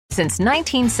Since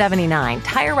 1979,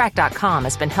 TireRack.com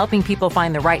has been helping people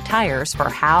find the right tires for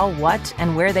how, what,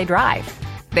 and where they drive.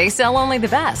 They sell only the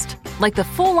best, like the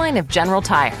full line of General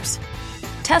Tires.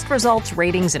 Test results,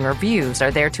 ratings, and reviews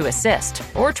are there to assist,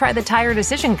 or try the Tire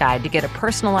Decision Guide to get a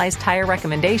personalized tire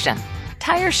recommendation.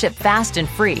 Tires ship fast and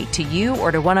free to you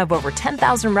or to one of over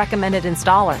 10,000 recommended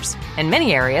installers. In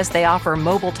many areas, they offer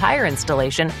mobile tire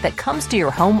installation that comes to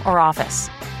your home or office.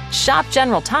 Shop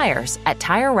General Tires at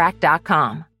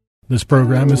TireRack.com. This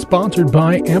program is sponsored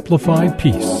by Amplified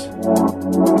Peace.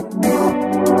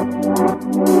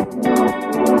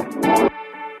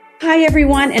 Hi,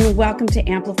 everyone, and welcome to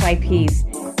Amplified Peace.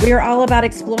 We are all about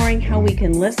exploring how we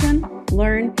can listen,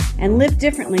 learn, and live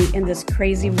differently in this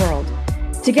crazy world.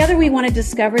 Together, we want to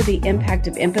discover the impact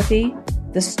of empathy,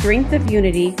 the strength of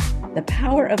unity, the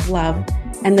power of love,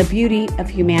 and the beauty of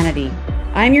humanity.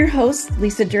 I'm your host,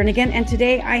 Lisa Jernigan, and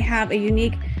today I have a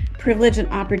unique privilege and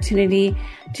opportunity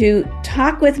to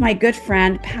talk with my good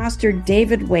friend, Pastor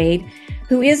David Wade,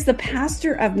 who is the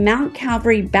pastor of Mount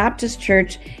Calvary Baptist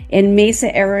Church in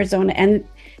Mesa, Arizona. And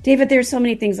David, there's so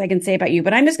many things I can say about you,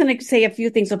 but I'm just going to say a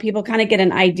few things so people kind of get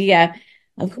an idea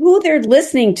of who they're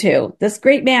listening to. This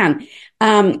great man.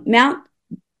 Mount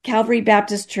Calvary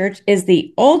Baptist Church is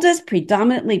the oldest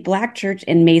predominantly Black church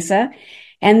in Mesa.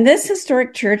 And this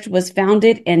historic church was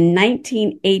founded in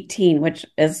 1918, which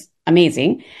is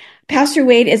amazing. Pastor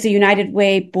Wade is a United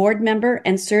Way board member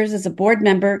and serves as a board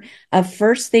member of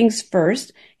First Things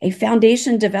First, a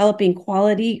foundation developing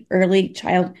quality early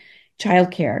child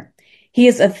care. He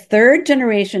is a third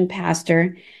generation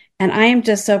pastor, and I am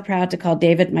just so proud to call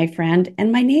David my friend and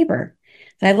my neighbor.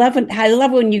 I love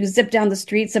when you zip down the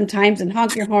street sometimes and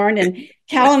honk your horn, and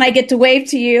Cal and I get to wave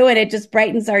to you, and it just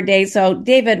brightens our day. So,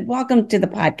 David, welcome to the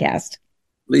podcast.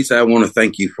 Lisa, I want to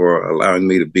thank you for allowing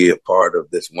me to be a part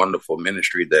of this wonderful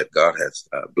ministry that God has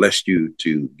blessed you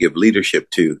to give leadership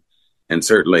to. And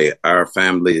certainly our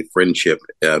family friendship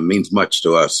means much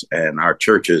to us, and our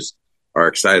churches are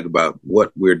excited about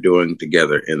what we're doing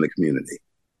together in the community.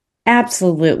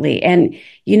 Absolutely. And,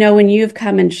 you know, when you've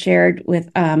come and shared with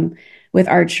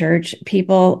our church,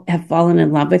 people have fallen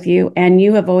in love with you, and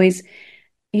you've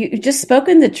just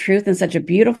spoken the truth in such a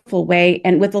beautiful way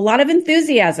and with a lot of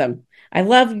enthusiasm. I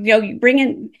love, you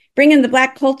bringing the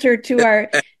Black culture to our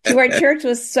church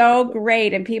was so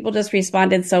great, and people just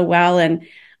responded so well. And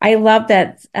I love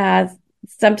that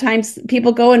sometimes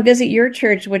people go and visit your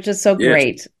church, which is so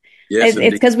great. Yes,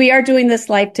 it's because we are doing this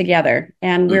life together,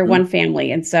 and we're one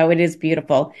family, and so it is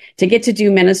beautiful to get to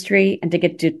do ministry and to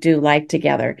get to do life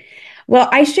together. Well,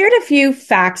 I shared a few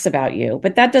facts about you,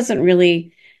 but that doesn't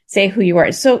really say who you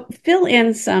are. So fill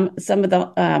in some of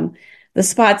the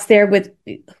spots there with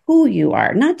who you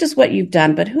are, not just what you've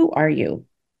done, but who are you?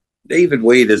 David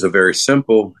Wade is a very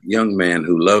simple young man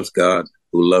who loves God,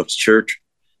 who loves church,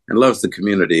 and loves the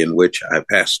community in which I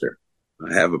pastor.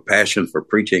 I have a passion for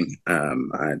preaching.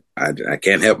 I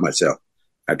can't help myself.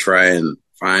 I try and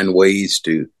find ways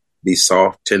to be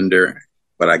soft, tender,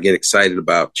 but I get excited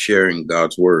about sharing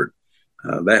God's word.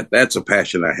 That's a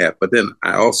passion I have. But then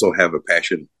I also have a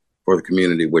passion for the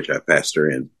community which I pastor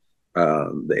in.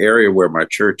 The area where my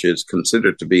church is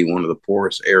considered to be one of the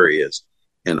poorest areas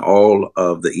in all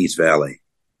of the East Valley.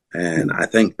 And I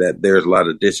think that there's a lot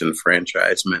of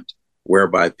disenfranchisement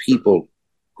whereby people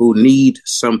who need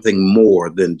something more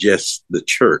than just the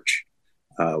church.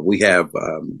 We have,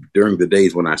 during the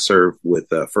days when I served with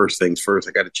First Things First,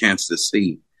 I got a chance to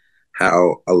see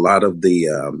how a lot of the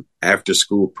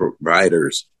after-school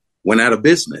providers went out of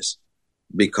business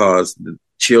because the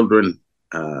children,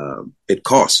 it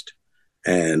cost.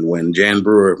 And when Jan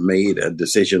Brewer made a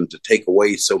decision to take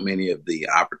away so many of the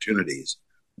opportunities,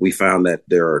 we found that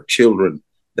there are children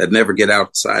that never get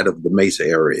outside of the Mesa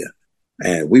area.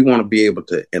 And we want to be able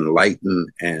to enlighten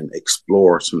and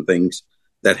explore some things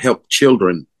that help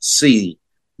children see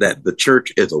that the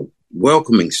church is a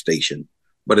welcoming station,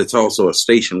 but it's also a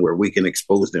station where we can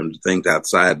expose them to things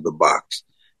outside the box.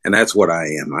 And that's what I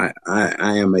am.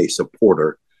 I am a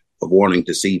supporter of wanting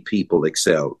to see people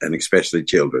excel, and especially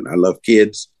children. I love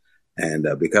kids. And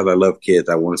because I love kids,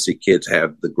 I want to see kids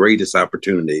have the greatest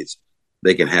opportunities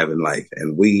they can have in life.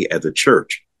 And we as a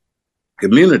church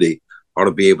community ought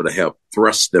to be able to help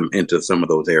thrust them into some of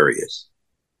those areas.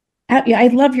 I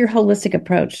love your holistic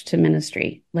approach to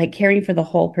ministry, like caring for the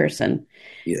whole person.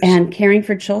 Yes. And caring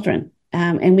for children.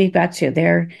 And we've got you.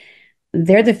 They're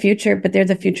the future, but they're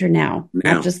the future now.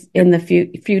 Not just in the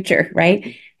future,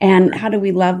 right? And how do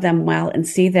we love them well and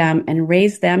see them and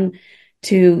raise them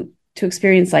to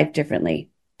experience life differently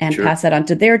and pass that on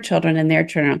to their children and their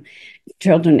children.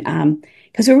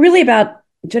 Because we're really about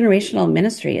generational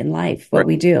ministry in life, what Right.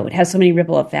 we do. It has so many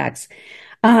ripple effects.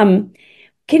 Can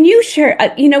you share,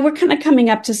 we're kind of coming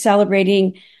up to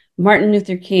celebrating Martin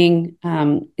Luther King,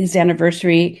 his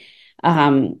anniversary.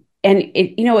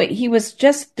 He was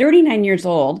just 39 years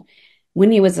old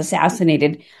when he was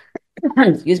assassinated,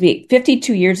 excuse me,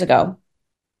 52 years ago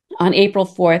on April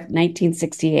 4th,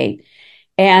 1968.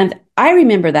 And I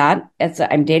remember that, as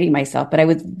I'm dating myself, but I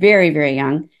was very, very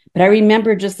young. But I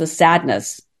remember just the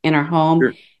sadness in our home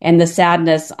Sure. and the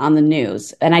sadness on the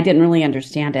news. And I didn't really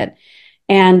understand it.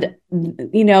 And,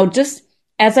 just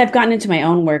as I've gotten into my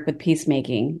own work with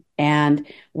peacemaking and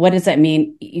what does that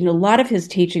mean? A lot of his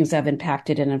teachings have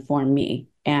impacted and informed me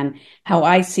and how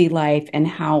I see life and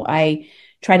how I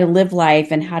try to live life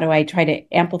and how do I try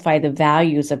to amplify the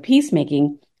values of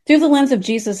peacemaking through the lens of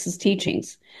Jesus's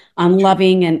teachings on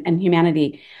loving and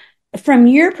humanity. From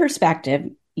your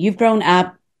perspective, you've grown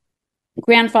up,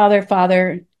 grandfather,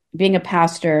 father, being a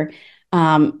pastor.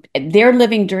 They're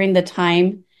living during the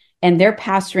time and they're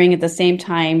pastoring at the same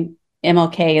time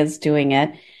MLK is doing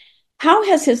it. How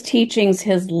has his teachings,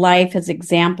 his life, his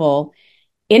example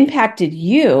impacted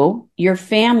you, your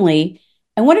family?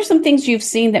 And what are some things you've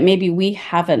seen that maybe we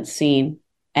haven't seen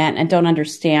and don't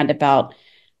understand about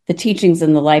the teachings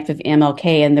in the life of MLK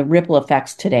and the ripple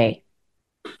effects today?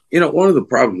 One of the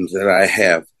problems that I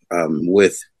have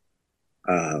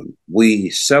we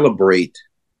celebrate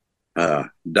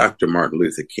Dr. Martin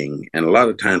Luther King, and a lot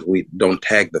of times we don't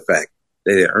tag the fact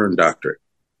that he earned doctorate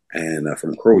and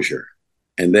from Crozier.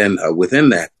 And then within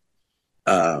that,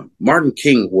 Martin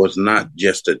King was not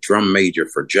just a drum major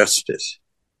for justice.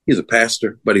 He's a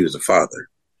pastor, but he was a father.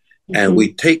 Mm-hmm. And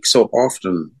we take so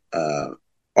often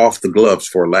off the gloves,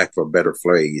 for lack of a better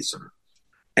phrase.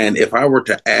 And if I were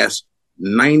to ask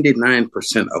 99%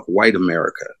 of white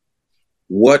America,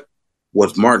 what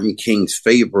was Martin King's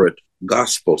favorite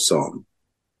gospel song,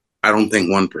 I don't think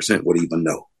 1% would even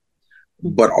know.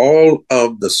 But all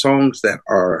of the songs that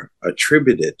are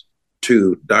attributed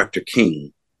to Dr.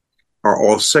 King are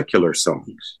all secular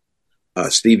songs.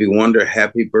 Stevie Wonder,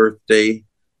 Happy Birthday,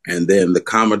 and then the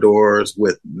Commodores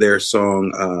with their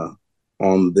song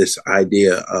on this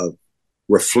idea of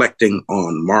reflecting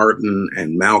on Martin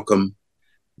and Malcolm.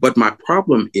 But my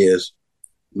problem is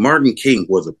Martin King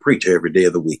was a preacher every day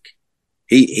of the week.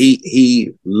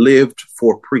 He lived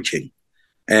for preaching.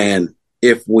 And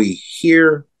if we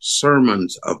hear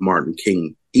sermons of Martin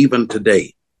King, even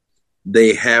today,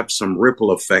 they have some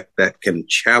ripple effect that can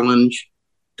challenge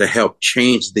to help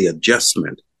change the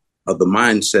adjustment of the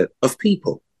mindset of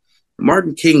people.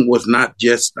 Martin King was not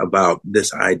just about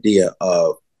this idea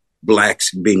of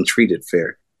blacks being treated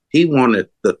fair. He wanted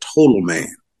the total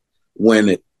man. When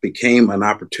it became an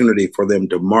opportunity for them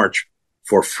to march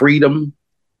for freedom,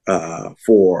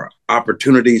 for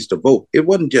opportunities to vote, it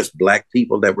wasn't just black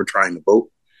people that were trying to vote.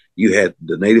 You had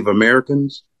the Native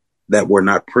Americans that were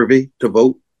not privy to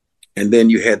vote. And then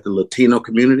you had the Latino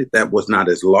community that was not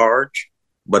as large,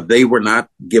 but they were not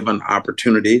given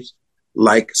opportunities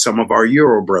like some of our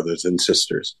Euro brothers and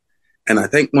sisters. And I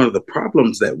think one of the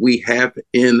problems that we have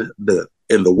in the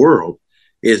world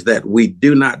is that we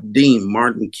do not deem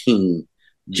Martin King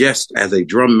just as a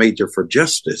drum major for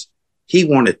justice. He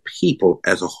wanted people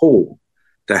as a whole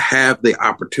to have the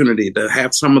opportunity to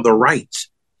have some of the rights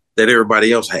that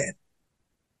everybody else had.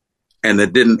 And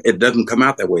it doesn't come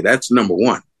out that way. That's number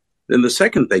one. Then the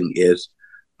second thing is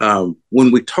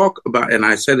when we talk about, and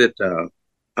I said it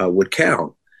with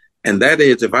Cal, and that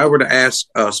is, if I were to ask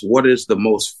us what is the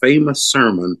most famous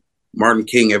sermon Martin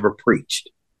King ever preached,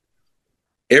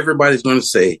 everybody's going to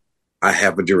say, I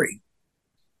Have a Dream.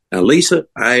 Now, Lisa,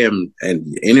 and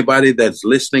anybody that's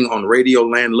listening on Radio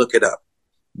Land, look it up.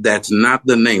 That's not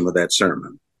the name of that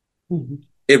sermon. Mm-hmm.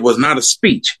 It was not a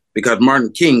speech because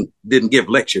Martin King didn't give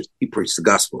lectures. He preached the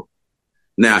gospel.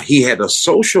 Now, he had a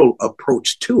social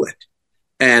approach to it,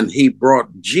 and he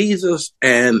brought Jesus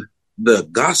and the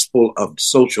gospel of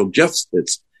social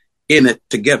justice in it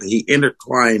together. He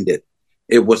intertwined it.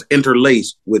 It was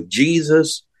interlaced with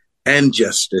Jesus and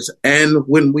justice. And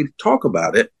when we talk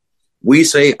about it, we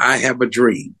say, I have a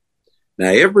dream. Now,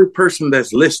 every person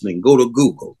that's listening, go to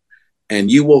Google,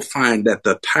 and you will find that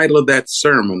the title of that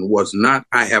sermon was not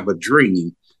I Have a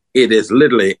Dream. It is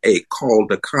literally a call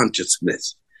to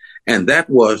consciousness. And that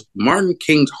was Martin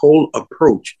King's whole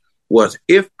approach was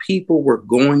if people were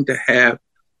going to have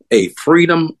a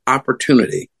freedom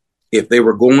opportunity, if they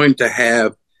were going to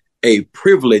have a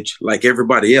privilege like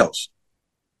everybody else,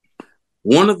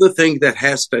 one of the things that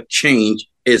has to change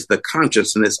is the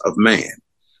consciousness of man,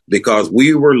 because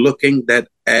we were looking that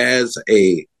as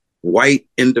a white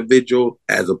individual,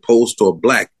 as opposed to a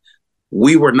black,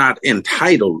 we were not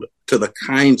entitled to the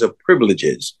kinds of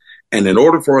privileges. And in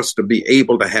order for us to be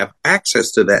able to have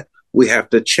access to that, we have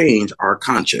to change our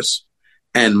conscience.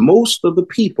 And most of the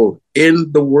people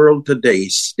in the world today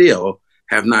still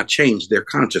have not changed their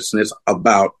consciousness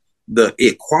about the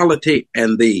equality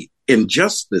and the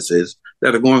injustices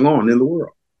that are going on in the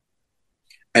world.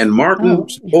 And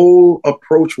Martin's whole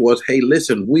approach was, hey,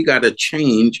 listen, we got to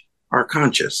change our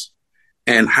conscience.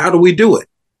 And how do we do it?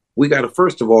 We got to,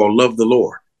 first of all, love the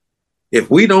Lord. If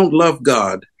we don't love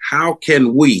God, how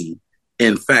can we,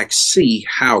 in fact, see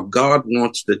how God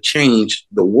wants to change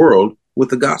the world with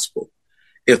the gospel?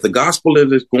 If the gospel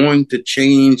is going to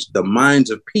change the minds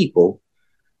of people,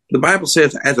 the Bible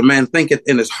says, as a man thinketh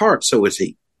in his heart, so is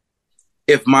he.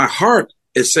 If my heart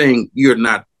is saying you're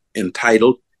not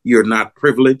entitled, you're not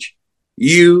privileged,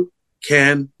 you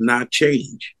cannot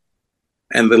change.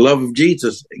 And the love of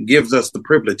Jesus gives us the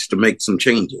privilege to make some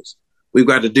changes. We've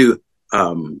got to do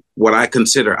what I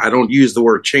consider, I don't use the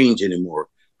word change anymore.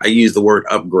 I use the word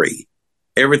upgrade.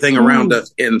 Everything around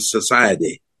us in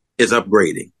society is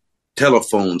upgrading.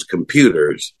 Telephones,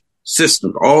 computers,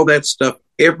 systems, all that stuff,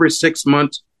 every 6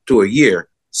 months to a year,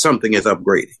 something is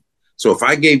upgrading. So if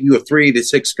I gave you a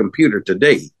 386 computer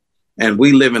today and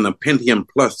we live in a Pentium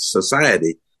Plus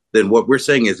society, then what we're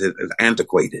saying is it's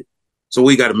antiquated. So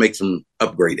we got to make some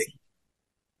upgrading.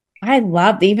 I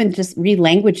love even just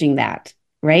relanguaging that,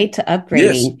 right? To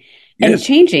upgrading and Yes.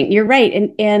 changing. You're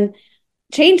right. And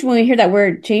change, when we hear that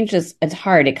word, change is it's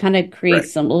hard. It kind of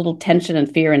creates some little tension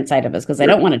and fear inside of us because I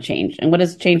don't want to change. And what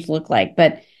does change look like?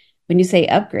 But when you say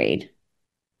upgrade,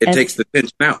 it takes the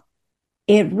tension out.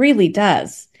 It really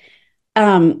does.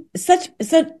 Such,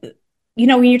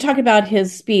 when you talk about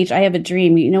his speech, I have a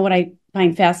dream. You know what I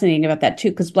find fascinating about that too?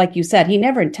 Because like you said, he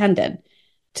never intended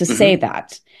to say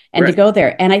that and to go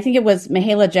there. And I think it was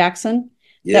Mahalia Jackson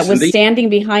that was standing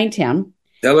behind him.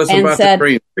 Tell us about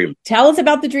the dream. Tell us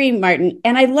about the dream, Martin.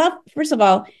 And I love, first of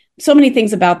all, so many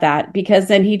things about that, because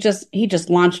then he just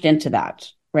launched into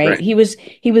that, right? He was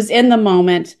in the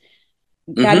moment.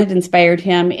 God had inspired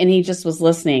him and he just was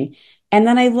listening. And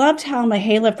then I loved how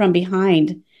Mahalia from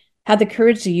behind had the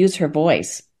courage to use her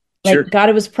voice. Like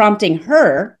God was prompting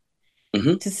her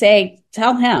to say,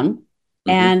 tell him.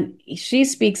 And she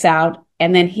speaks out.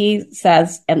 And then he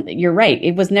says, and you're right,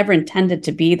 it was never intended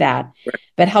to be that,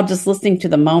 but how just listening to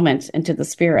the moment and to the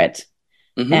spirit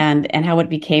and how it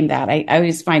became that. I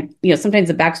always find, sometimes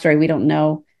the backstory we don't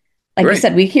know. Like you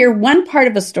said, we hear one part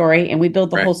of a story and we build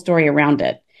the whole story around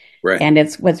it. And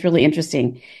it's what's really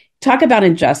interesting. Talk about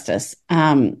injustice.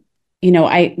 One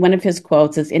of his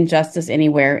quotes is, injustice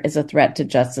anywhere is a threat to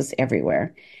justice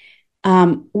everywhere.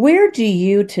 Where do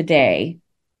you today,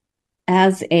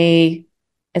 as a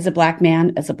Black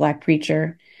man, as a Black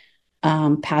preacher,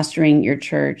 pastoring your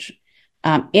church,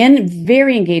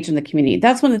 very engaged in the community?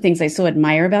 That's one of the things I so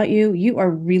admire about you. You are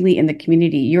really in the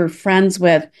community. You're friends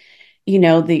with,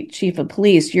 the chief of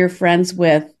police. You're friends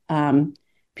with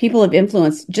people of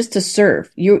influence just to serve.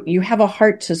 You have a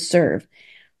heart to serve.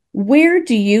 Where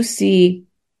do you see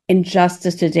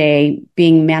injustice today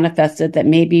being manifested that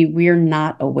maybe we're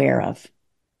not aware of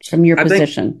from your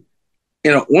position?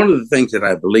 One of the things that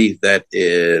I believe that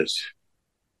is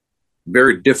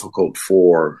very difficult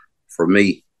for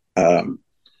me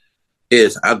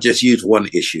is, I'll just use one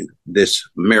issue, this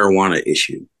marijuana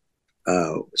issue.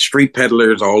 Street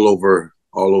peddlers all over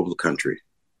the country,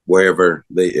 wherever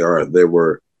they are, there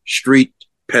were street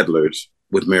peddlers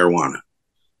with marijuana.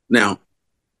 Now,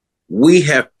 we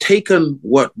have taken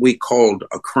what we called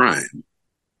a crime,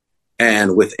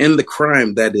 and within the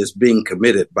crime that is being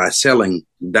committed by selling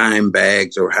dime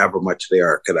bags or however much they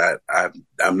are, because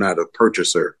I'm not a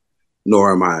purchaser,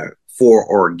 nor am I for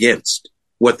or against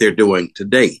what they're doing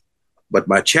today. But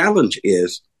my challenge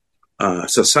is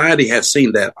society has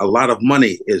seen that a lot of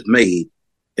money is made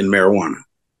in marijuana.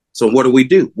 So what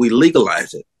do? We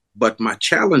legalize it. But my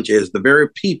challenge is the very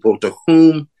people to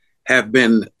whom have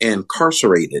been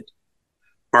incarcerated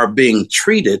are being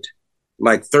treated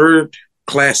like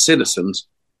third-class citizens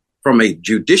from a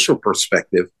judicial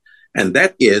perspective. And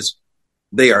that is,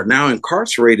 they are now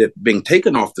incarcerated, being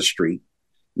taken off the street.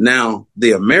 Now,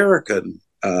 the American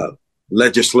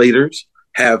legislators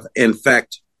have, in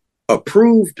fact,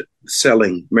 approved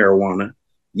selling marijuana.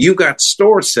 You got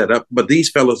stores set up, but these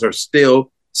fellows are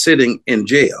still sitting in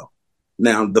jail.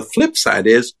 Now, the flip side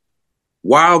is,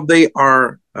 while they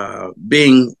are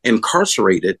being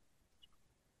incarcerated,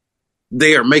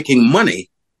 they are making money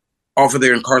off of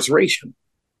their incarceration,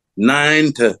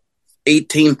 $9,000 to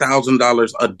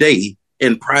 $18,000 a day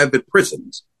in private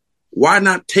prisons. Why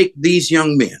not take these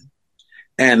young men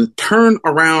and turn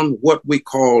around what we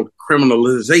call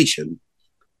criminalization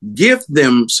give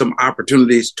them some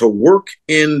opportunities to work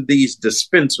in these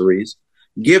dispensaries,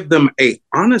 give them a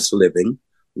honest living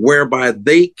whereby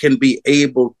they can be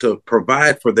able to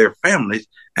provide for their families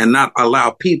and not allow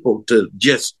people to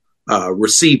just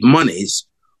receive monies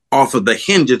off of the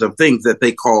hinges of things that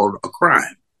they call a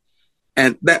crime.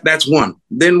 And that's one.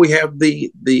 Then we have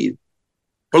the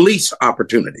police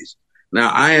opportunities. Now,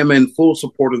 I am in full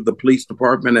support of the police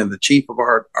department and the chief of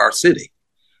our city,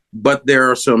 but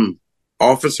there are some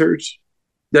officers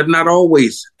that are not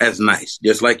always as nice,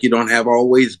 just like you don't have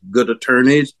always good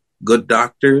attorneys, good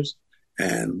doctors,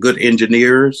 and good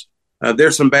engineers.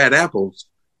 There's some bad apples,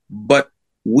 but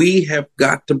we have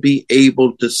got to be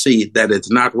able to see that it's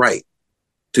not right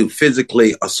to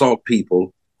physically assault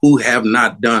people who have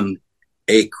not done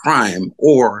a crime,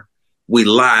 or we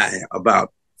lie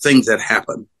about things that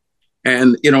happen.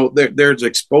 And, there's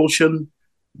expulsion,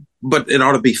 but it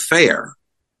ought to be fair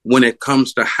when it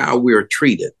comes to how we're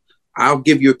treated. I'll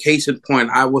give you a case in point.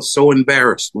 I was so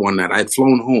embarrassed one night. I'd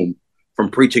flown home from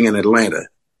preaching in Atlanta.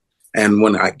 And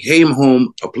when I came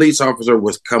home, a police officer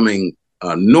was coming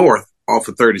north off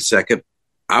of 32nd.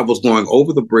 I was going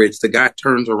over the bridge. The guy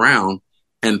turns around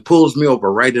and pulls me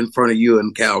over right in front of you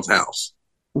and Cal's house.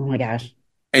 Oh, my gosh.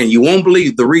 And you won't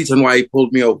believe the reason why he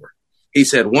pulled me over. He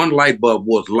said one light bulb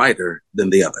was lighter than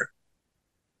the other.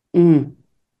 Mm.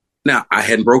 Now, I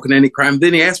hadn't broken any crime.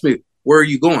 Then he asked me, where are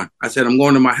you going? I said, I'm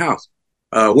going to my house.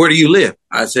 Where do you live?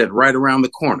 I said, right around the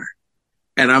corner.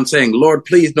 And I'm saying, Lord,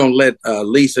 please don't let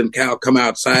Lisa and Cal come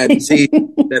outside and see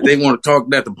that they want to talk,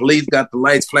 that the police got the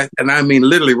lights flashed. And I mean,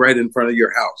 literally right in front of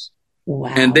your house.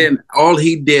 Wow. And then all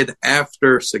he did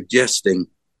after suggesting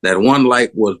that one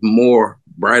light was more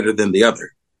brighter than the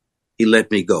other, he let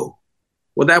me go.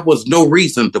 Well, that was no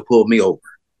reason to pull me over.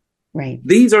 Right.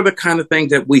 These are the kind of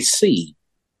things that we see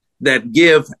that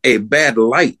give a bad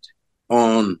light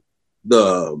on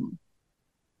the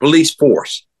police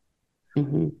force.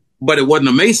 Mm-hmm. But it wasn't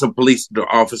a Mesa police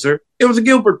officer. It was a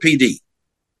Gilbert PD.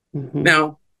 Mm-hmm.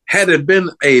 Now, had it been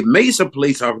a Mesa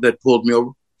police officer that pulled me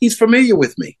over, he's familiar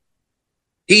with me.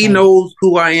 He knows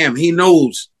who I am. He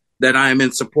knows that I am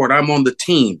in support. I'm on the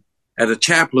team as a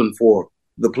chaplain for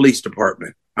the police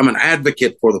department. I'm an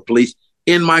advocate for the police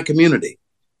in my community.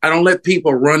 I don't let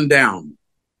people run down,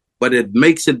 but it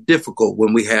makes it difficult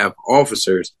when we have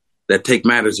officers that take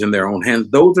matters in their own hands.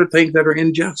 Those are things that are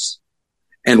unjust.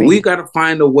 And we've got to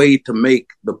find a way to make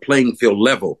the playing field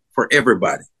level for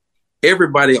everybody.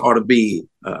 Everybody ought to be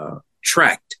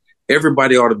tracked.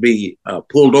 Everybody ought to be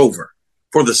pulled over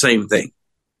for the same thing.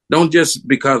 Don't just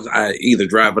because I either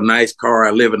drive a nice car,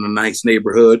 I live in a nice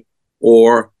neighborhood,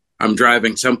 or I'm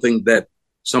driving something that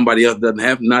somebody else doesn't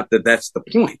have. Not that that's the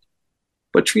point,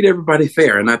 but treat everybody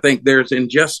fair. And I think there's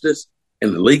injustice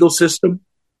in the legal system.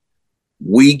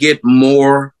 We get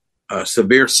more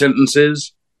severe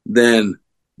sentences than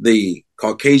the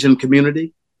Caucasian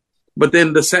community. But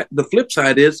then the flip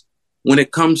side is when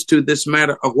it comes to this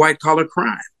matter of white collar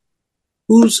crime,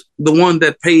 who's the one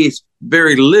that pays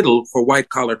very little for white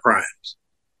collar crimes?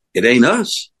 It ain't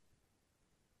us.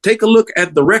 Take a look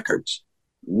at the records.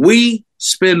 We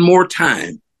spend more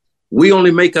time. We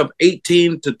only make up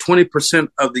 18 to 20%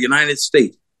 of the United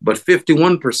States, but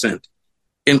 51%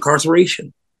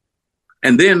 incarceration.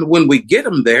 And then when we get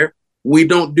them there, we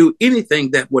don't do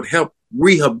anything that would help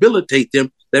rehabilitate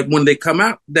them, that when they come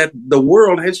out, that the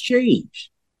world has changed.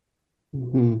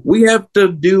 Mm-hmm. We have to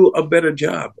do a better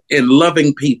job in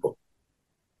loving people,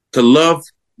 to love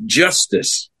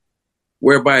justice,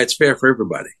 whereby it's fair for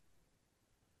everybody.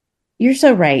 You're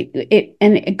so right.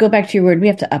 Go back to your word, we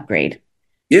have to upgrade.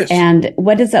 Yes. And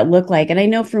what does that look like? And I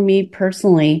know for me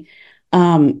personally,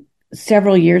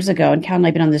 several years ago, and Cal and I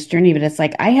have been on this journey, but it's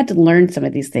like I had to learn some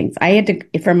of these things. I had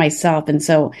to for myself. And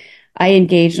so I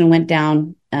engaged and went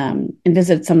down and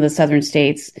visited some of the southern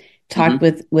states, talked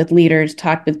with leaders,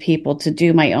 talked with people to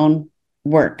do my own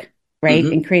work, right?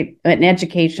 And create an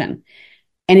education.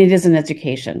 And it is an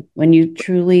education. When you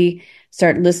truly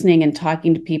start listening and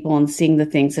talking to people and seeing the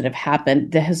things that have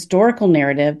happened, the historical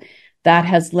narrative that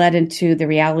has led into the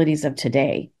realities of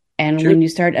today. And when you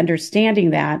start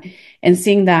understanding that and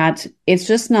seeing that it's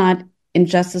just not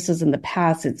injustices in the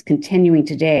past, it's continuing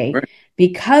today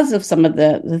because of some of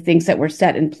the things that were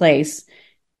set in place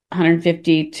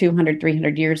 150, 200,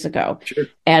 300 years ago. Sure.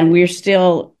 And we're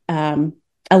still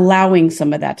allowing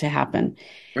some of that to happen.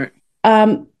 Right.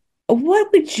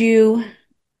 What would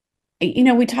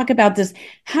we talk about this.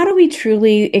 How do we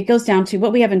truly, it goes down to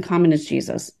what we have in common is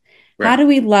Jesus. Right. How do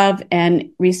we love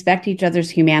and respect each other's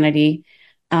humanity,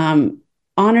 honor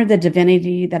honor the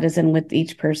divinity that is in with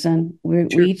each person. We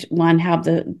each one have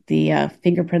the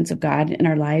fingerprints of God in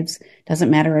our lives. Doesn't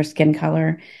matter our skin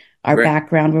color, our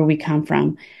background, where we come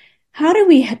from. How do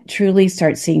we truly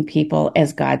start seeing people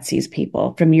as God sees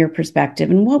people from your perspective?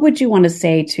 And what would you want to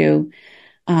say to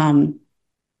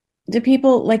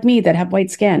people like me that have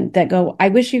white skin that go, I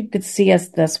wish you could see us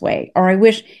this way, or I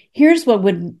wish here's what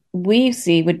would we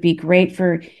see would be great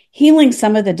for healing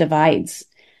some of the divides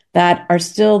that are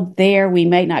still there. We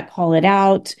might not call it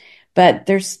out, but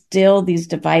there's still these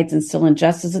divides and still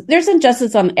injustices. There's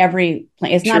injustice on every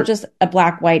plane. It's not just a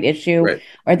black-white issue,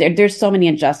 or there's so many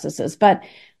injustices. But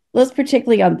let's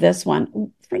particularly on this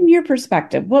one, from your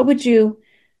perspective, what would you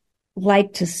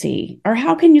like to see? Or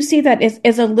how can you see that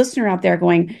as a listener out there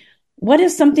going, what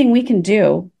is something we can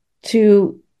do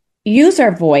to use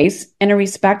our voice in a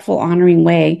respectful, honoring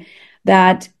way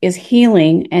that is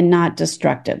healing and not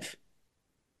destructive?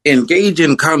 Engage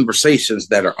in conversations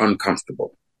that are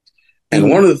uncomfortable. And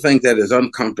one of the things that is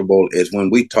uncomfortable is when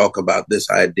we talk about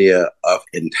this idea of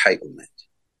entitlement.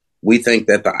 We think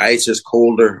that the ice is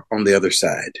colder on the other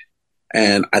side.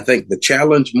 And I think the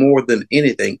challenge more than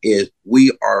anything is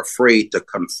we are afraid to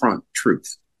confront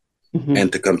truth.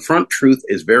 And to confront truth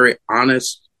is very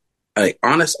honest, an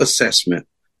honest assessment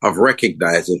of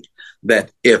recognizing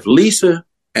that if Lisa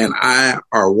and I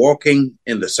are walking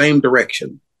in the same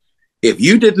direction, if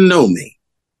you didn't know me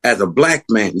as a black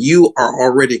man, you are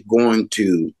already going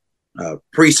to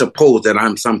presuppose that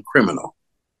I'm some criminal.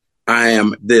 I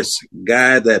am this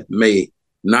guy that may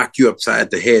knock you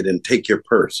upside the head and take your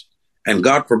purse. And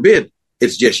God forbid,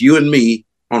 it's just you and me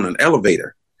on an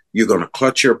elevator. You're going to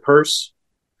clutch your purse.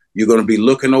 You're going to be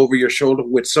looking over your shoulder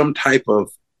with some type of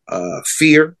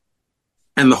fear.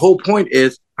 And the whole point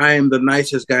is, I am the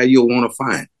nicest guy you'll want to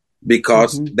find,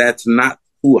 because that's not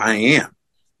who I am.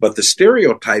 But the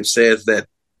stereotype says that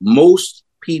most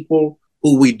people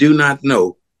who we do not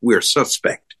know, we're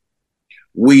suspect.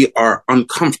 We are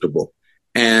uncomfortable.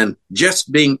 And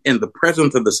just being in the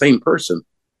presence of the same person,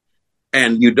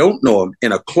 and you don't know them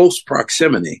in a close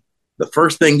proximity, the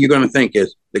first thing you're going to think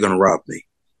is, they're going to rob me.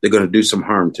 They're going to do some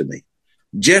harm to me.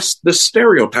 Just the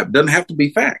stereotype doesn't have to be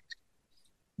fact.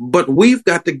 But we've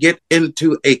got to get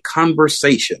into a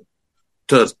conversation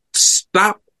to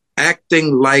stop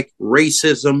acting like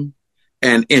racism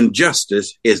and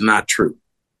injustice is not true.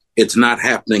 It's not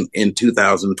happening in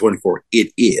 2024.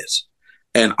 It is.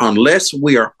 And unless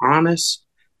we are honest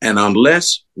and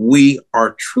unless we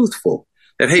are truthful,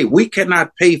 that, hey, we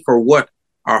cannot pay for what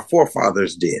our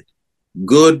forefathers did,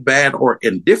 good, bad, or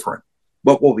indifferent.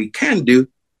 But what we can do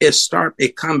is start a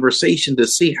conversation to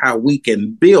see how we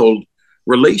can build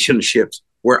relationships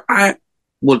where I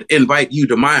will invite you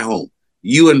to my home.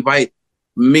 You invite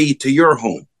me to your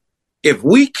home. If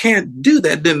we can't do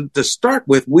that, then to start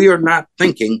with, we are not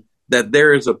thinking that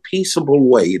there is a peaceable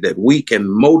way that we can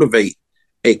motivate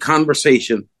a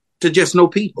conversation to just know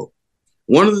people.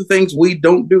 One of the things we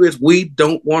don't do is we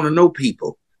don't want to know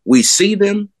people. We see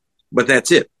them, but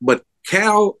that's it. But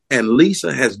Cal and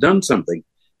Lisa has done something,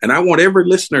 and I want every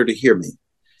listener to hear me.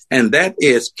 And that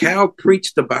is, Cal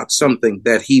preached about something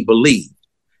that he believed.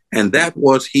 And that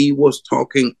was, he was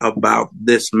talking about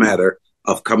this matter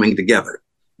of coming together,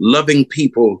 loving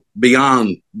people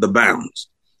beyond the bounds.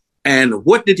 And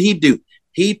what did he do?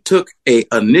 He took an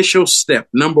initial step,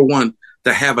 number one,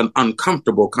 to have an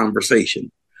uncomfortable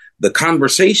conversation. The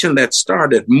conversation that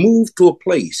started moved to a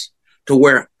place to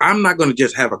where I'm not going to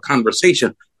just have a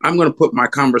conversation. I'm going to put my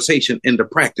conversation into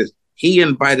practice. He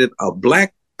invited a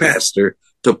black pastor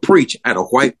to preach at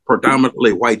a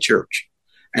predominantly white church.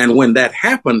 And when that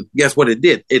happened, guess what it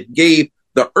did? It gave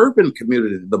the urban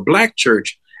community, the black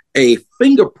church, a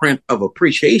fingerprint of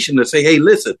appreciation to say, hey,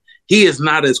 listen, he is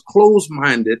not as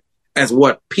closed-minded as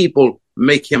what people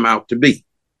make him out to be.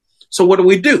 So what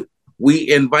do?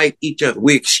 We invite each other.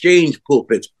 We exchange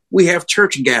pulpits. We have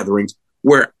church gatherings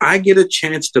where I get a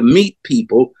chance to meet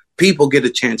people. People get a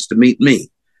chance to meet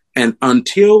me. And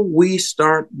until we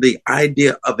start the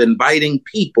idea of inviting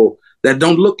people that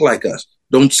don't look like us,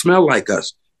 don't smell like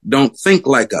us, don't think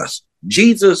like us.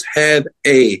 Jesus had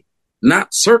a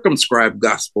not circumscribed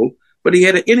gospel, but he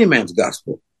had an any man's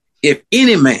gospel. If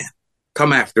any man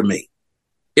come after me,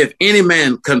 if any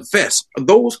man confess,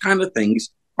 those kind of things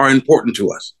are important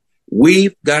to us.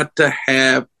 We've got to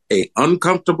have an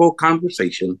uncomfortable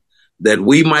conversation that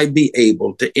we might be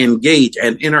able to engage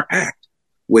and interact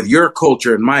with your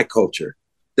culture and my culture,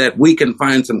 that we can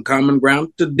find some common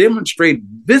ground to demonstrate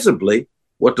visibly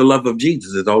what the love of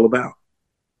Jesus is all about.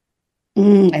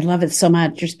 I love it so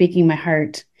much. You're speaking my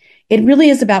heart. It really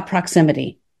is about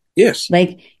proximity. Yes.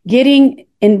 Like getting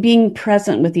and being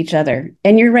present with each other.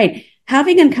 And you're right.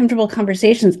 having uncomfortable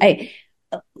conversations.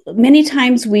 Many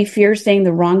times we fear saying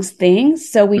the wrong thing,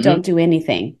 so we don't do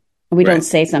anything. We don't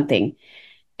say something.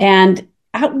 And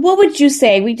what would you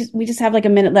say? We just have like a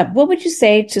minute left. What would you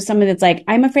say to someone that's like,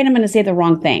 I'm afraid I'm going to say the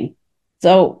wrong thing?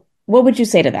 So what would you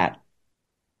say to that?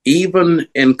 Even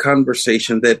in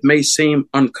conversation that may seem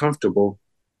uncomfortable,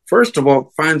 first of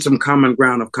all, find some common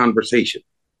ground of conversation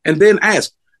and then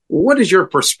ask, what is your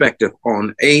perspective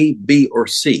on A, B, or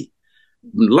C? A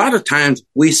lot of times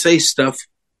we say stuff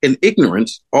in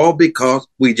ignorance, all because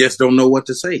we just don't know what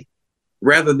to say,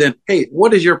 rather than, hey,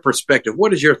 what is your perspective?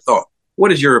 What is your thought?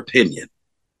 What is your opinion?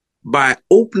 By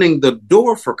opening the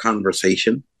door for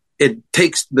conversation, it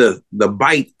takes the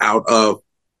bite out of,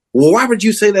 well, why would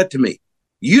you say that to me?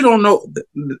 You don't know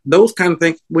those kind of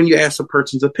things. When you ask a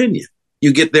person's opinion,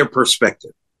 you get their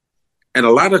perspective. And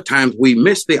a lot of times we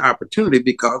miss the opportunity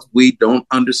because we don't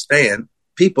understand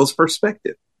people's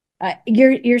perspective.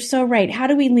 You're so right. How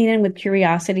do we lean in with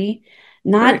curiosity?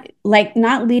 Not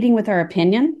leading with our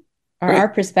opinion or our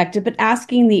perspective, but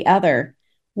asking the other,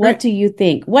 what do you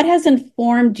think? What has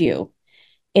informed you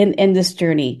in this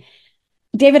journey?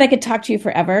 David, I could talk to you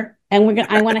forever, and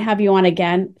I want to have you on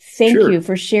again. Thank you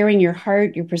for sharing your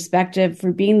heart, your perspective,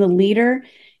 for being the leader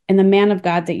and the man of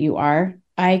God that you are.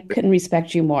 I couldn't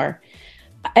respect you more.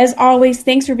 As always,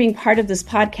 thanks for being part of this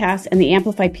podcast and the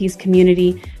Amplify Peace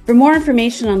community. For more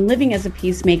information on living as a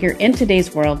peacemaker in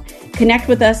today's world, connect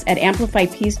with us at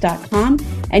amplifypeace.com,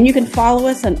 and you can follow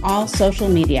us on all social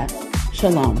media.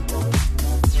 Shalom.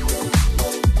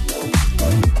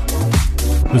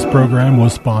 This program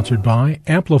was sponsored by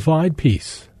Amplified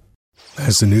Peace.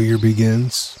 As the new year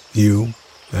begins, you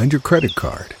and your credit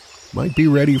card might be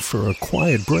ready for a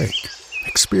quiet break.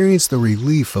 Experience the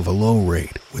relief of a low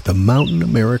rate with the Mountain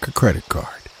America credit card.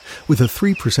 With a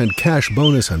 3% cash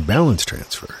bonus on balance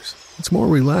transfers, it's more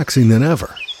relaxing than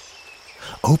ever.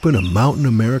 Open a Mountain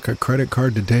America credit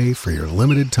card today for your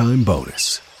limited time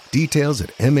bonus. Details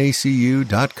at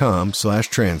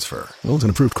macu.com/transfer. Loans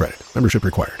and approved credit. Membership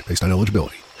required based on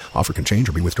eligibility. Offer can change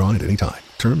or be withdrawn at any time.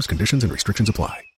 Terms, conditions, and restrictions apply.